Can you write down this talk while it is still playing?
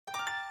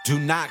Do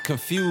not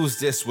confuse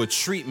this with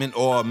treatment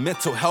or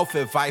mental health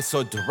advice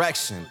or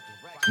direction.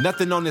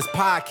 Nothing on this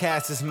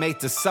podcast is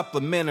made to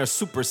supplement or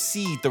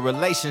supersede the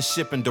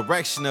relationship and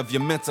direction of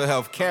your mental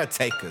health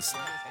caretakers.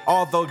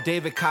 Although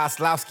David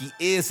Kozlowski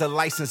is a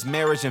licensed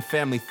marriage and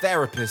family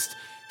therapist,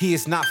 he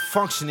is not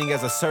functioning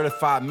as a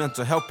certified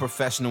mental health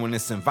professional in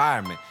this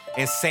environment.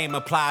 And same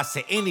applies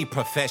to any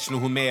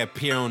professional who may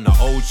appear on the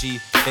OG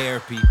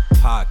Therapy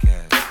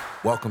podcast.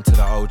 Welcome to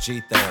the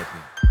OG Therapy.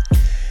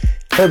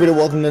 Hey everybody,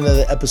 welcome to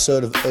another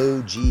episode of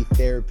OG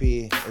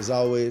Therapy. As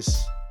always,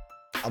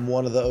 I'm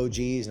one of the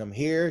OGs and I'm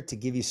here to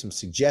give you some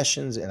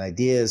suggestions and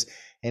ideas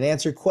and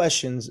answer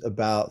questions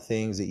about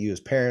things that you as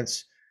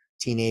parents,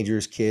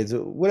 teenagers, kids,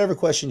 whatever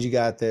questions you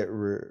got that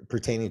were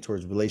pertaining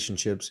towards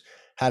relationships,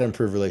 how to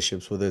improve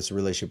relationships, whether it's a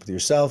relationship with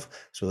yourself,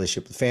 it's a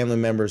relationship with family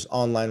members,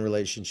 online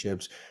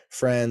relationships,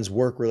 friends,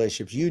 work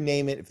relationships, you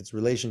name it. If it's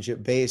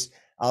relationship based,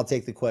 I'll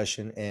take the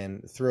question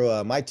and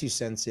throw my 2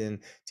 cents in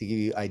to give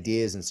you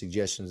ideas and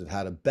suggestions of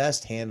how to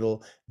best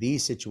handle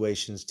these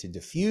situations to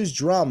diffuse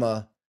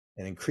drama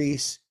and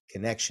increase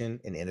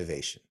connection and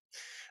innovation.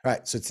 All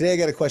right, so today I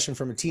got a question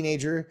from a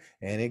teenager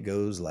and it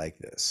goes like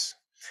this.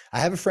 I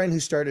have a friend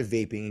who started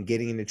vaping and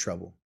getting into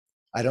trouble.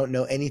 I don't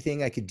know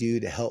anything I could do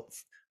to help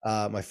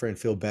my friend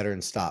feel better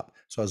and stop.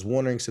 So I was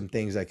wondering some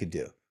things I could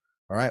do.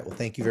 All right, well,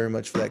 thank you very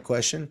much for that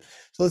question.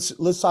 So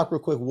let's talk real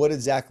quick. What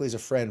exactly is a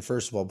friend,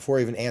 first of all, before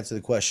I even answer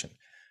the question?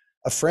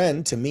 A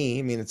friend to me,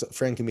 a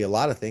friend can be a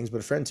lot of things, but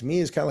a friend to me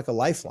is kind of like a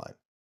lifeline.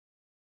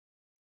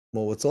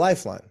 Well, what's a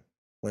lifeline?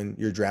 When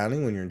you're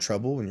drowning, when you're in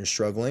trouble, when you're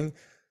struggling,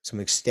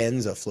 someone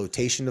extends a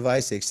flotation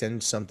device, they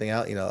extend something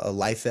out, a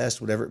life vest,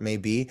 whatever it may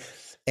be,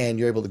 and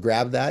you're able to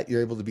grab that,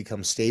 you're able to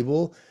become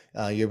stable,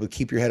 you're able to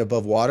keep your head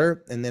above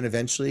water, and then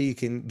eventually you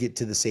can get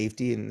to the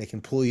safety and they can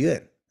pull you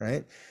in,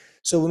 right?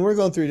 So when we're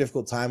going through a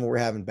difficult time, when we're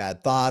having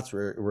bad thoughts,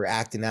 we're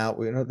acting out,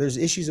 there's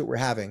issues that we're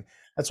having.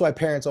 That's why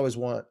parents always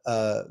want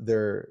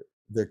their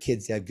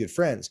kids to have good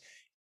friends,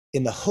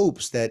 in the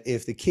hopes that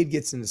if the kid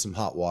gets into some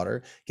hot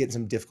water, get in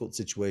some difficult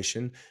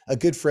situation, a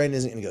good friend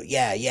isn't going to go,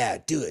 yeah,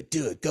 do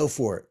it, go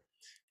for it.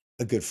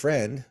 A good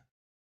friend,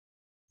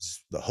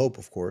 the hope,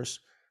 of course,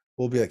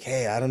 will be like,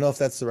 hey, I don't know if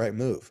that's the right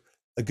move.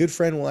 A good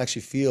friend will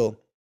actually feel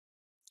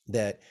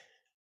that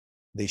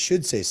they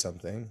should say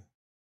something,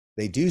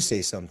 they do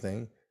say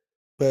something,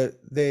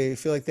 but they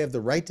feel like they have the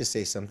right to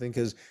say something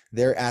because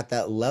they're at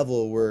that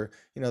level where,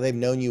 they've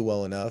known you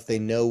well enough. They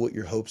know what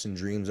your hopes and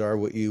dreams are,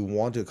 what you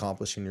want to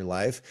accomplish in your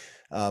life.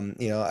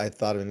 I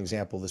thought of an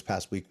example this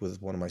past week with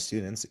one of my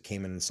students that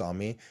came in and saw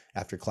me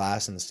after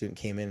class, and the student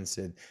came in and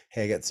said,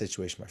 hey, I got the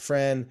situation with my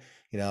friend.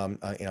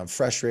 I'm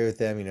frustrated with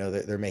them.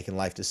 They're making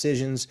life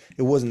decisions.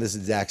 It wasn't this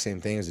exact same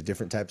thing. It was a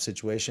different type of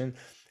situation.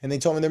 And they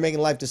told me they're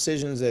making life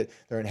decisions that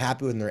they're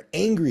unhappy with and they're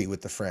angry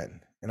with the friend.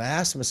 And I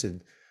asked them, I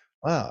said,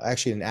 wow, I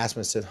actually didn't ask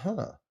him. I said,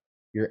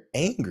 you're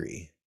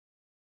angry.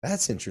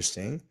 That's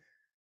interesting.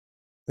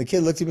 The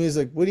kid looked at me, he's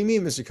like, what do you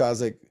mean, Mr.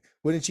 Cos? Like,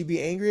 wouldn't you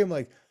be angry?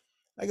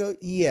 I go,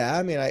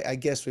 yeah, I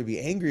guess we'd be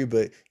angry,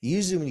 but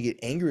usually when you get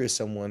angry with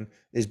someone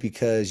is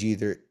because you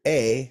either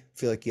A,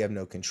 feel like you have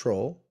no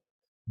control,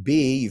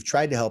 B, you've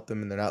tried to help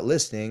them and they're not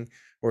listening,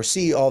 or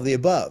C, all the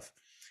above.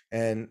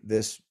 And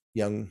this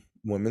young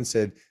woman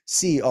said,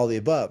 C, all the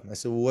above. I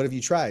said, well, what have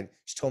you tried?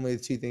 She told me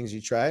the 2 things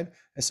you tried.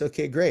 I said,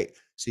 okay, great.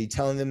 So you're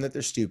telling them that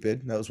they're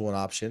stupid. That was one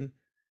option.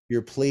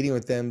 You're pleading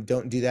with them,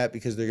 don't do that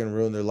because they're going to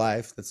ruin their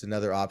life. That's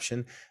another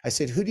option. I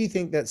said, who do you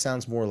think that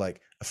sounds more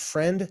like, a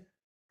friend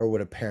or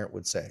what a parent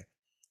would say?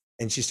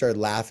 And she started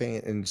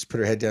laughing and just put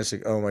her head down. She's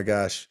like, oh my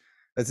gosh,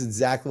 that's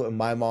exactly what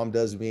my mom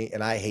does to me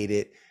and I hate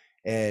it.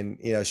 And,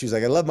 she was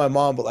like, I love my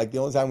mom, but like the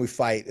only time we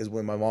fight is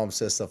when my mom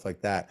says stuff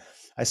like that.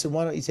 I said,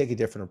 why don't you take a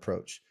different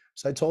approach?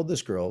 So I told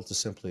this girl to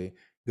simply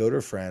go to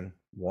a friend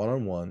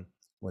one-on-one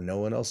when no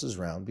one else is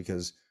around,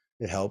 because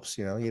it helps,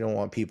 you don't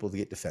want people to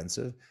get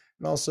defensive.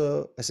 And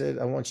also I said,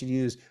 I want you to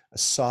use a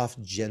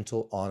soft,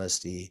 gentle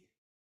honesty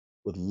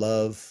with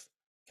love,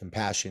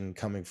 compassion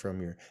coming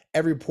from your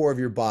every pore of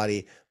your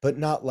body, but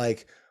not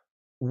like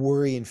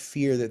worry and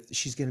fear that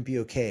she's going to be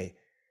okay.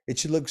 It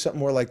should look something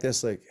more like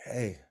this, like,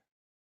 hey,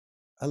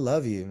 I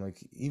love you. Like,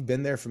 you've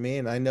been there for me.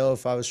 And I know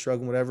if I was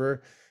struggling,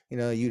 whatever,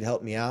 you'd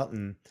help me out.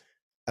 And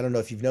I don't know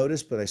if you've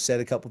noticed, but I said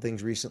a couple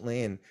things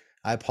recently and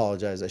I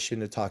apologize. I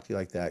shouldn't have talked to you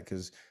like that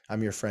because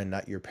I'm your friend,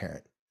 not your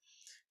parent.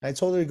 And I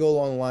told her to go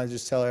along the lines,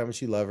 just tell her how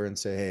much you love her and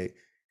say, hey,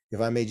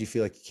 if I made you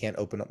feel like you can't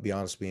open up, be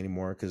honest with me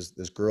anymore, because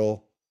this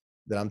girl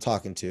that I'm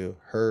talking to,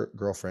 her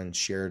girlfriend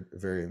shared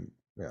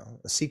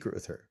a secret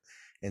with her.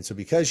 And so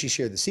because she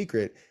shared the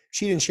secret,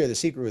 she didn't share the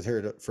secret with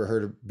her for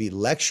her to be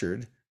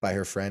lectured by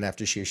her friend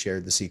after she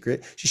shared the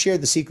secret. She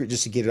shared the secret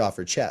just to get it off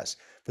her chest.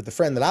 But the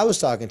friend that I was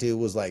talking to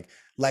was like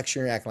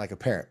lecturing, acting like a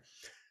parent.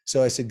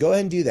 So I said, go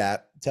ahead and do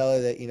that. Tell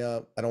her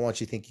that, I don't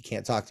want you to think you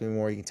can't talk to me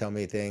anymore. You can tell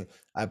me anything.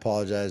 I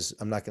apologize.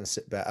 I'm not going to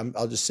sit back.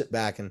 I'll just sit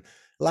back and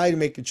allow you to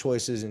make your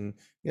choices. And,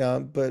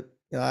 but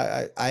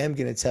I am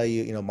going to tell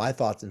you, my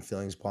thoughts and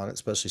feelings upon it,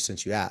 especially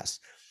since you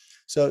asked.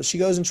 So she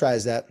goes and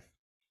tries that.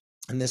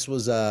 And this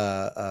was,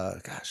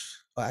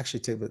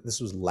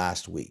 this was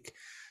last week.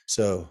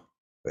 So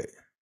wait,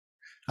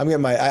 I've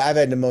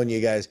had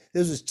pneumonia, guys.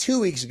 This was 2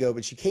 weeks ago,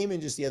 but she came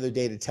in just the other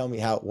day to tell me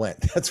how it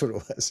went. That's what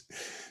it was.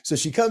 So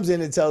she comes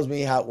in and tells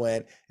me how it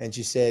went. And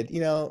she said,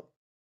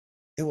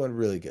 it went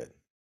really good.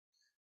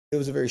 It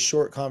was a very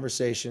short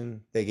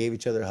conversation. They gave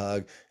each other a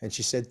hug, and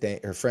she said,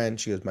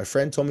 she goes, my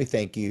friend told me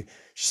thank you.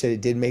 She said it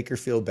did make her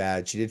feel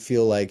bad. She did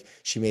feel like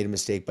she made a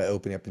mistake by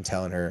opening up and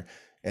telling her.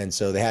 And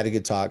so they had a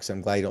good talk. So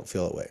I'm glad you don't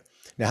feel that way.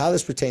 Now, how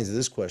this pertains to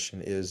this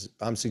question is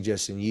I'm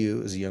suggesting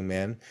you as a young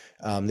man,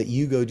 that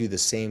you go do the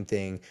same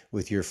thing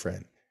with your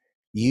friend.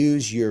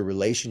 Use your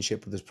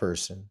relationship with this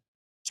person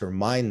to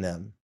remind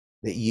them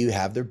that you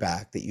have their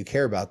back, that you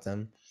care about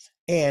them.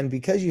 And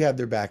because you have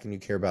their back and you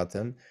care about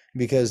them,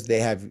 because they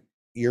have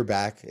your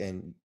back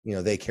and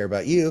they care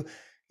about you,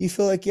 you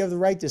feel like you have the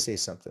right to say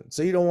something.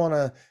 So you don't want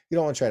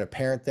to try to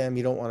parent them.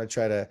 You don't want to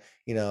try to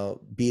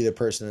be the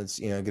person that's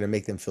going to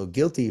make them feel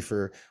guilty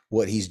for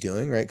what he's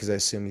doing, right? Because I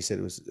assume he said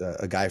it was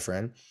a guy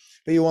friend.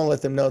 But you want to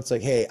let them know it's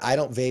like, hey, I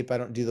don't vape, I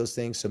don't do those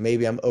things, so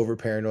maybe I'm over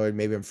paranoid,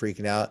 maybe I'm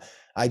freaking out.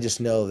 I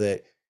just know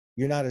that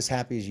you're not as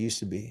happy as you used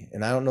to be,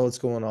 and I don't know what's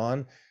going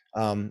on.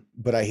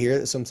 But I hear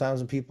that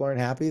sometimes when people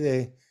aren't happy,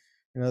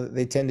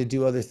 they tend to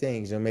do other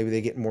things. Maybe they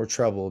get in more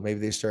trouble.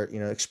 Maybe they start,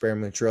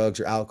 experimenting with drugs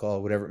or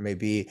alcohol, whatever it may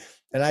be.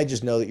 And I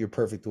just know that you're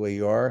perfect the way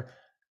you are.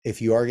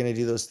 If you are going to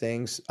do those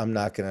things, I'm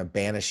not going to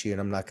banish you, and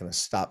I'm not going to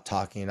stop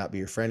talking and not be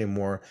your friend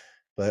anymore.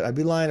 But I'd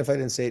be lying if I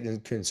didn't say it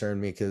didn't concern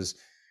me, because,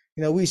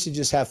 we should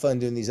just have fun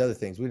doing these other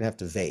things. We didn't have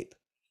to vape.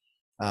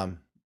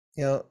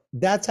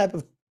 That type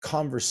of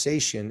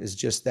conversation is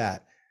just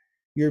that.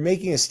 You're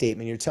making a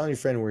statement, you're telling your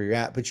friend where you're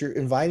at, but you're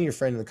inviting your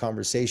friend in the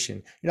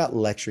conversation. You're not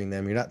lecturing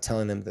them. You're not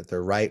telling them that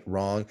they're right,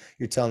 wrong.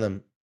 You're telling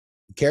them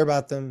you care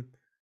about them,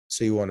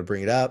 so you want to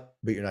bring it up,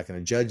 but you're not going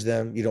to judge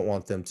them. You don't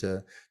want them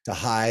to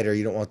hide, or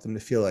you don't want them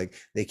to feel like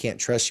they can't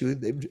trust you.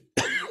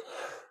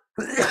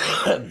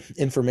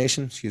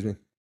 Information, excuse me.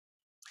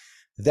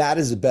 That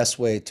is the best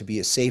way to be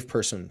a safe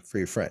person for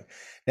your friend.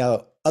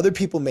 Now, other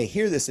people may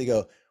hear this, they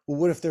go, well,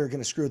 what if they're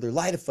going to screw their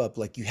life up?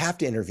 Like, you have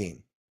to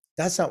intervene.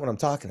 That's not what I'm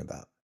talking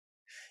about.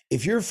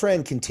 If your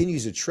friend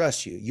continues to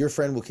trust you, your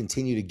friend will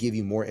continue to give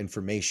you more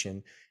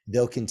information.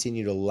 They'll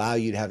continue to allow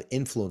you to have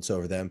influence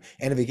over them.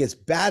 And if it gets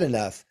bad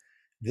enough,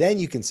 then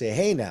you can say,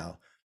 hey, now,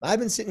 I've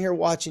been sitting here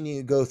watching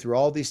you go through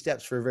all these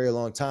steps for a very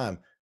long time.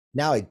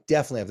 Now I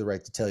definitely have the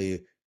right to tell you,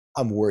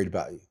 I'm worried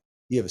about you.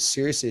 You have a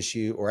serious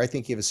issue, or I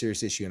think you have a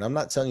serious issue. And I'm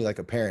not telling you like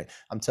a parent.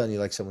 I'm telling you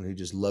like someone who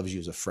just loves you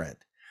as a friend.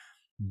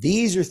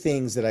 These are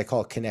things that I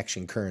call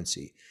connection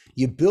currency.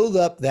 You build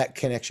up that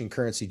connection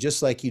currency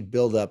just like you'd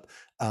build up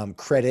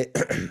credit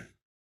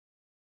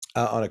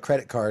on a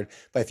credit card.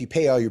 But if you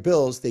pay all your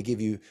bills, they give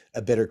you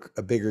a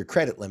bigger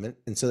credit limit.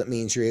 And so that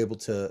means you're able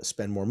to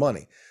spend more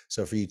money.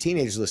 So for you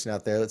teenagers listening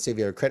out there, let's say if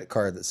you have a credit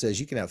card that says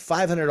you can have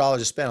 $500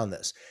 to spend on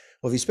this.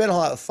 Well, if you spend a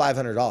lot of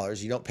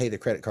 $500, you don't pay the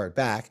credit card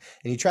back,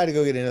 and you try to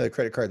go get another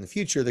credit card in the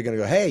future, they're going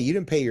to go, hey, you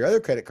didn't pay your other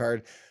credit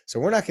card, so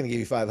we're not going to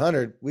give you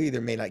 $500. We either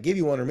may not give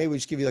you one, or maybe we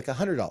just give you like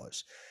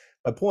 $100.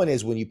 My point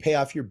is, when you pay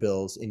off your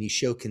bills and you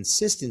show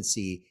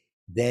consistency,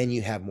 then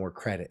you have more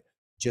credit,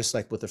 just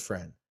like with a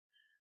friend.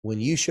 When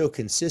you show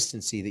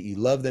consistency that you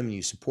love them and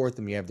you support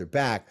them, you have their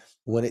back,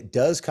 when it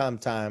does come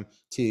time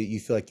to, you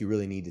feel like you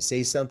really need to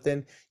say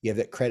something, you have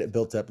that credit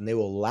built up, and they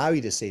will allow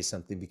you to say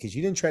something because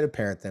you didn't try to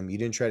parent them. You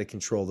didn't try to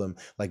control them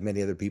like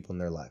many other people in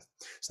their life.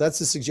 So that's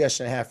the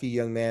suggestion I have for you,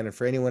 young man. And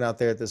for anyone out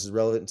there that this is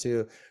relevant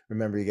to,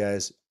 remember, you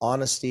guys,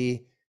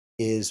 honesty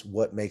is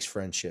what makes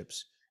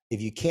friendships.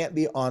 If you can't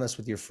be honest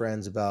with your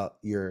friends about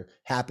your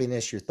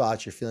happiness, your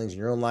thoughts, your feelings in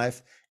your own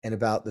life, and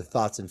about the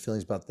thoughts and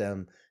feelings about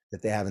them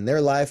that they have in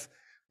their life,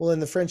 well, then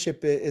the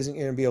friendship isn't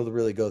going to be able to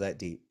really go that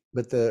deep.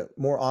 But the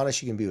more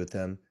honest you can be with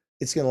them,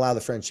 it's going to allow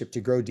the friendship to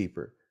grow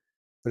deeper.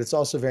 But it's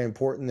also very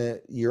important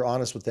that you're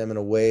honest with them in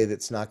a way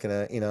that's not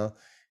going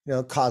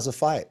to, cause a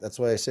fight. That's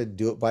why I said,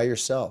 do it by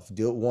yourself,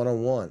 do it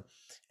one-on-one.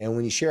 And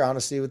when you share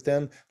honesty with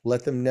them,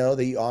 let them know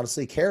that you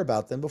honestly care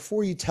about them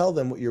before you tell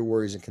them what your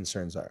worries and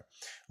concerns are.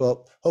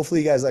 Well,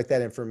 hopefully you guys like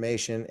that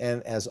information.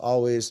 And as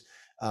always,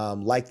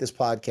 like this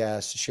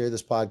podcast, share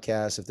this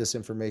podcast. If this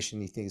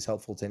information you think is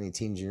helpful to any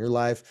teens in your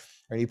life,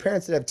 or any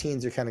parents that have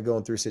teens that are kind of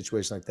going through a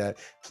situation like that,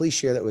 please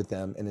share that with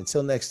them. And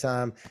until next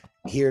time,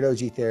 here at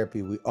OG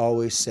Therapy, we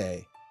always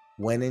say,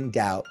 when in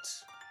doubt,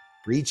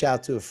 reach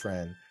out to a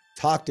friend,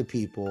 talk to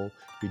people. If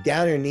you're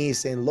down on your knees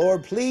saying,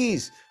 Lord,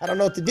 please, I don't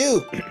know what to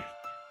do.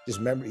 Just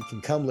remember, you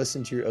can come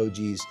listen to your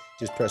OGs.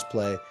 Just press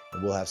play,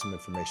 and we'll have some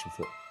information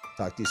for you.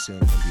 Talk to you soon,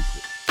 and be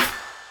cool.